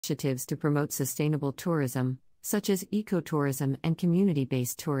initiatives to promote sustainable tourism, such as ecotourism and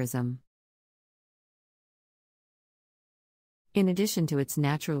community-based tourism. In addition to its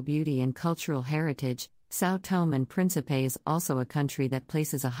natural beauty and cultural heritage, São Tomé and Príncipe is also a country that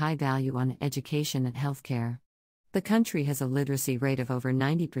places a high value on education and healthcare. The country has a literacy rate of over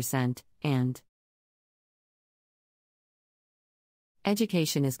 90%, and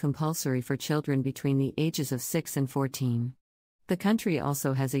education is compulsory for children between the ages of 6 and 14. The country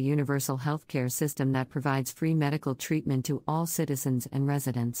also has a universal healthcare system that provides free medical treatment to all citizens and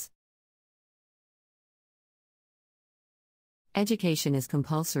residents. Education is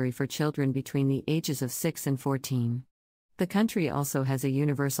compulsory for children between the ages of 6 and 14. The country also has a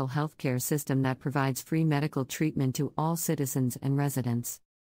universal healthcare system that provides free medical treatment to all citizens and residents.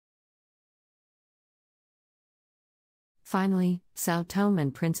 Finally, São Tomé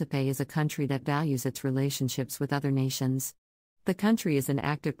and Príncipe is a country that values its relationships with other nations. The country is an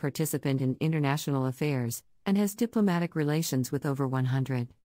active participant in international affairs, and has diplomatic relations with over 100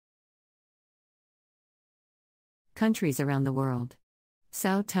 countries around the world.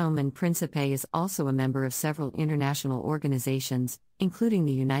 São Tomé and Príncipe is also a member of several international organizations, including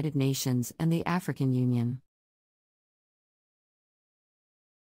the United Nations and the African Union.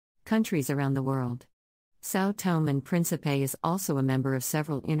 Countries around the world. São Tomé and Príncipe is also a member of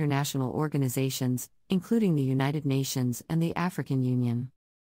several international organizations, including the United Nations and the African Union.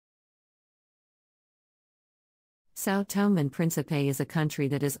 São Tomé and Príncipe is a country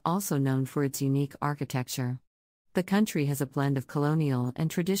that is also known for its unique architecture. The country has a blend of colonial and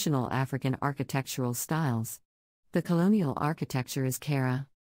traditional African architectural styles. The colonial architecture is characterized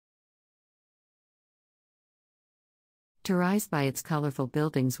by its colorful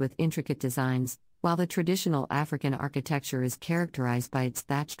buildings with intricate designs, while the traditional African architecture is characterized by its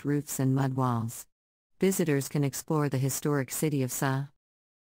thatched roofs and mud walls. Visitors can explore the historic city of São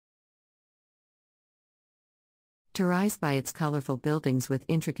Tomé by its colorful buildings with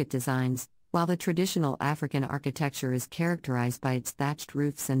intricate designs, while the traditional African architecture is characterized by its thatched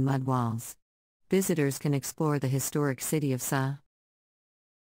roofs and mud walls. Visitors can explore the historic city of São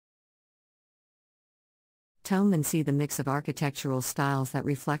Tomé and see the mix of architectural styles that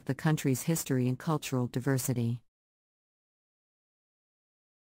reflect the country's history and cultural diversity.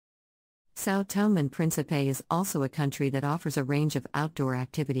 São Tomé and Príncipe is also a country that offers a range of outdoor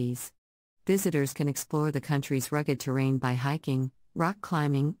activities. Visitors can explore the country's rugged terrain by hiking, rock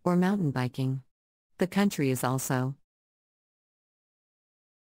climbing, or mountain biking. The country is also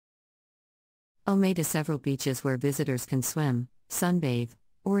home to several beaches where visitors can swim, sunbathe,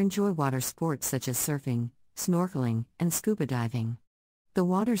 or enjoy water sports such as surfing, snorkeling, and scuba diving. The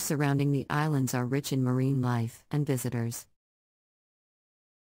waters surrounding the islands are rich in marine life and visitors.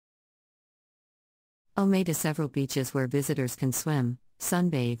 Home to several beaches where visitors can swim,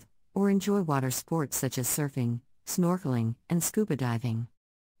 sunbathe, or enjoy water sports such as surfing, snorkeling, and scuba diving.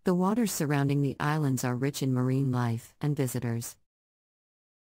 The waters surrounding the islands are rich in marine life and visitors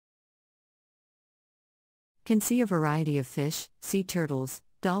can see a variety of fish, sea turtles,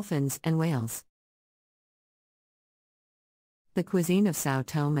 dolphins, and whales. The cuisine of São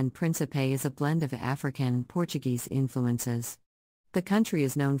Tomé and Príncipe is a blend of African and Portuguese influences. The country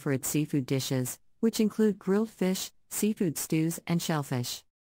is known for its seafood dishes, which include grilled fish, seafood stews, and shellfish.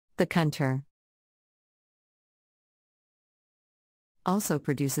 The country also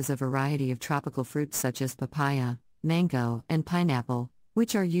produces a variety of tropical fruits such as papaya, mango, and pineapple,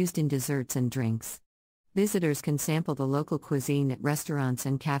 which are used in desserts and drinks. Visitors can sample the local cuisine at restaurants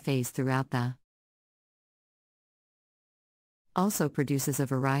and cafes throughout the also produces a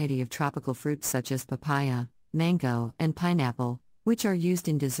variety of tropical fruits such as papaya, mango, and pineapple, which are used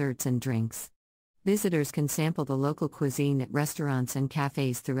in desserts and drinks. Visitors can sample the local cuisine at restaurants and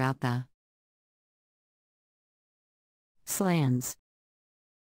cafes throughout the lands.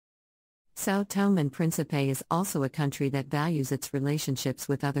 São Tomé and Príncipe is also a country that values its relationships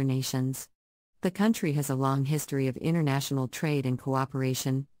with other nations. The country has a long history of international trade and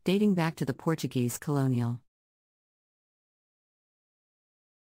cooperation, dating back to the Portuguese colonial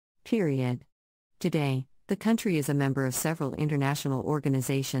period. Today, the country is a member of several international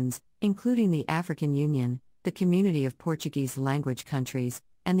organizations, including the African Union, the Community of Portuguese Language Countries,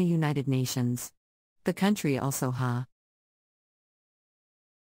 and the United Nations. The country also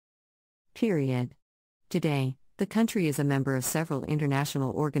Today, the country is a member of several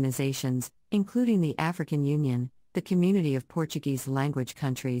international organizations, including the African Union, the Community of Portuguese Language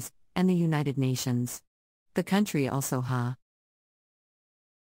Countries, and the United Nations. The country also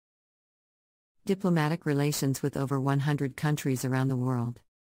diplomatic relations with over 100 countries around the world.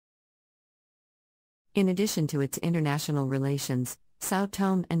 In addition to its international relations, São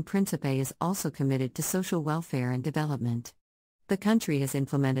Tomé and Príncipe is also committed to social welfare and development. The country has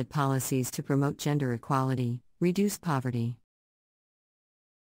implemented policies to promote gender equality, reduce poverty,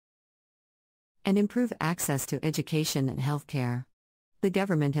 and improve access to education and healthcare. The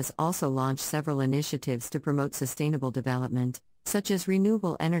government has also launched several initiatives to promote sustainable development, such as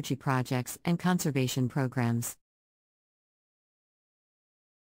renewable energy projects and conservation programs,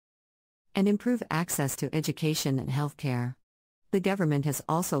 and improve access to education and healthcare. The government has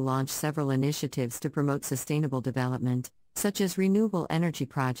also launched several initiatives to promote sustainable development, such as renewable energy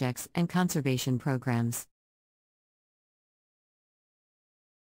projects and conservation programs.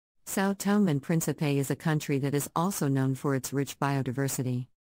 São Tomé and Príncipe is a country that is also known for its rich biodiversity.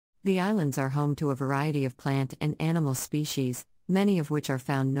 The islands are home to a variety of plant and animal species, many of which are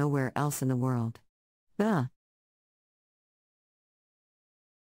found nowhere else in the world. The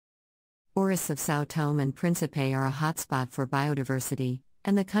forests of São Tomé and Príncipe are a hotspot for biodiversity,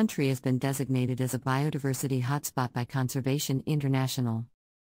 and the country has been designated as a biodiversity hotspot by Conservation International.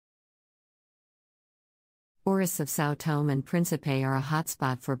 Forests of São Tomé and Príncipe are a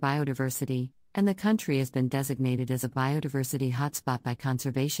hotspot for biodiversity, and the country has been designated as a biodiversity hotspot by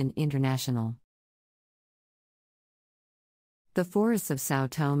Conservation International. The forests of São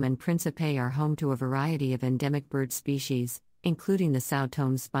Tomé and Príncipe are home to a variety of endemic bird species, including the São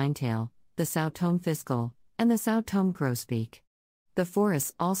Tomé spinetail, the São Tomé fiscal, and the São Tomé grosbeak. The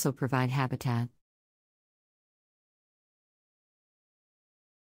forests also provide habitat